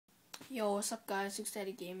Yo, what's up, guys? Six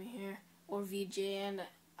Daddy Gaming here, or VJ, and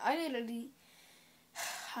I literally,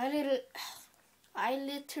 I literally, I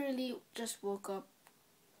literally just woke up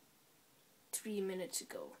 3 minutes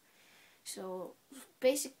ago. So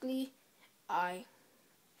basically, I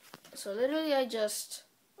just,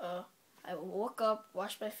 I woke up,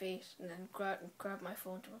 washed my face, and then grabbed my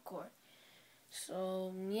phone to record.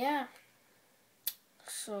 So yeah,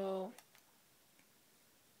 so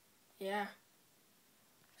yeah.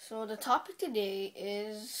 So the topic today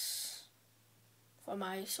is, for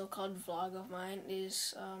my so-called vlog of mine,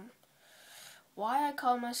 is why I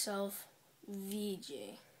call myself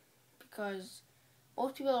VJ. Because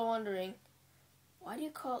most people are wondering, why do you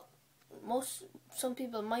call, some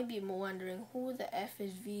people might be wondering, who the F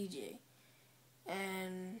is VJ?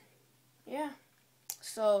 And yeah,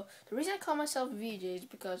 so the reason I call myself VJ is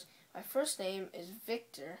because my first name is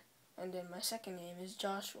Victor, and then my second name is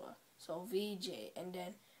Joshua. So VJ, and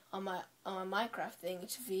then on my Minecraft thing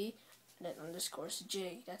it's V, and then underscore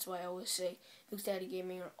J. That's why I always say Luke's Daddy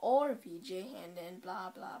Gaming or VJ, and then blah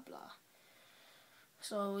blah blah.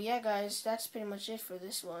 So yeah, guys, that's pretty much it for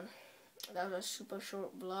this one. That was a super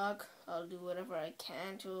short vlog. I'll do whatever I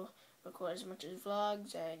can to record as much as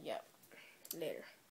vlogs, and yeah, later.